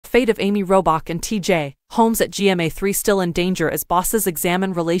fate of Amy Robach and TJ Holmes at GMA3 still in danger as bosses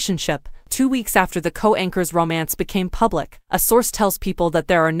examine relationship. 2 weeks after the co-anchor's romance became public, a source tells People that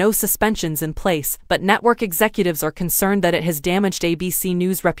there are no suspensions in place, but network executives are concerned that it has damaged ABC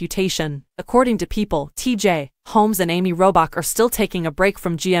News' reputation. According to People, TJ Holmes and Amy Robach are still taking a break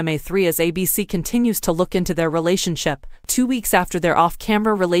from GMA3 as ABC continues to look into their relationship. 2 weeks after their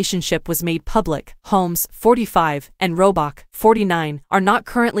off-camera relationship was made public, Holmes, 45, and Robach, 49, are not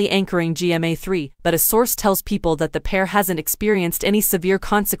currently anchoring GMA3, but a source tells People that the pair hasn't experienced any severe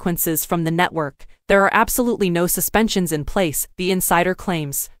consequences from the network. There are absolutely no suspensions in place, the insider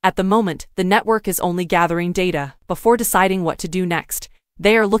claims. At the moment, the network is only gathering data before deciding what to do next.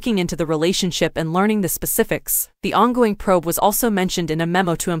 They are looking into the relationship and learning the specifics. The ongoing probe was also mentioned in a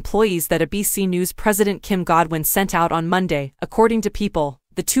memo to employees that ABC News President Kim Godwin sent out on Monday. According to People,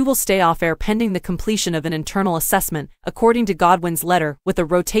 the two will stay off air pending the completion of an internal assessment, according to Godwin's letter, with a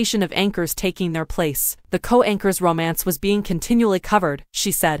rotation of anchors taking their place. The co-anchor's romance was being continually covered,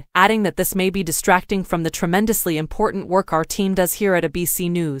 she said, adding that this may be distracting from the tremendously important work our team does here at ABC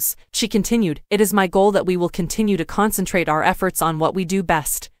News. She continued, "It is my goal that we will continue to concentrate our efforts on what we do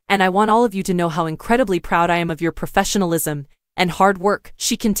best, and I want all of you to know how incredibly proud I am of your professionalism and hard work,"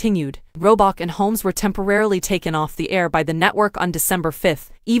 she continued. Robach and Holmes were temporarily taken off the air by the network on December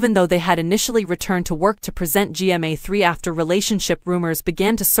 5, even though they had initially returned to work to present GMA3 after relationship rumors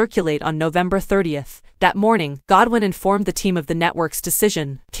began to circulate on November 30. That morning, Godwin informed the team of the network's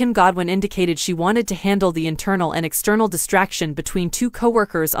decision. Kim Godwin indicated she wanted to handle the internal and external distraction between two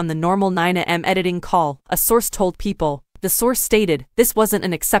co-workers on the normal 9 a.m. editing call, a source told People. The source stated, "This wasn't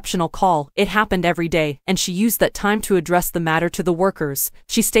an exceptional call, it happened every day, and she used that time to address the matter to the workers."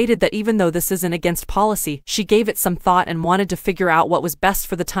 She stated that even though this isn't against policy, she gave it some thought and wanted to figure out what was best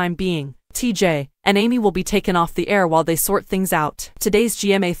for the time being. TJ and Amy will be taken off the air while they sort things out. Today's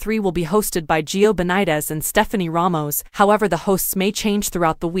GMA3 will be hosted by Gio Benitez and Stephanie Ramos, however the hosts may change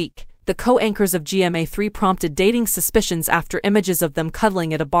throughout the week. The co-anchors of GMA3 prompted dating suspicions after images of them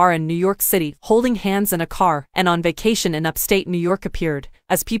cuddling at a bar in New York City, holding hands in a car, and on vacation in upstate New York appeared.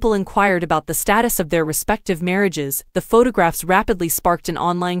 As people inquired about the status of their respective marriages, the photographs rapidly sparked an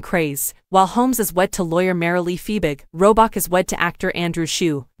online craze. While Holmes is wed to lawyer Marilee Fiebig, Robach is wed to actor Andrew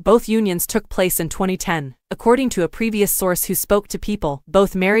Shue. Both unions took place in 2010. According to a previous source who spoke to People,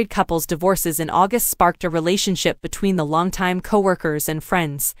 both married couples' divorces in August sparked a relationship between the longtime co-workers and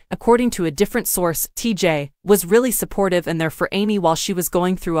friends. According to a different source, TJ was really supportive and there for Amy while she was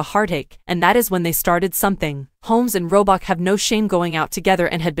going through a heartache, and that is when they started something. Holmes and Robach have no shame going out together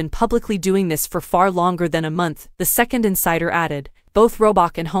and had been publicly doing this for far longer than a month, the second insider added. Both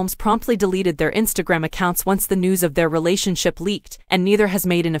Robach and Holmes promptly deleted their Instagram accounts once the news of their relationship leaked, and neither has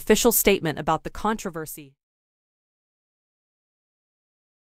made an official statement about the controversy.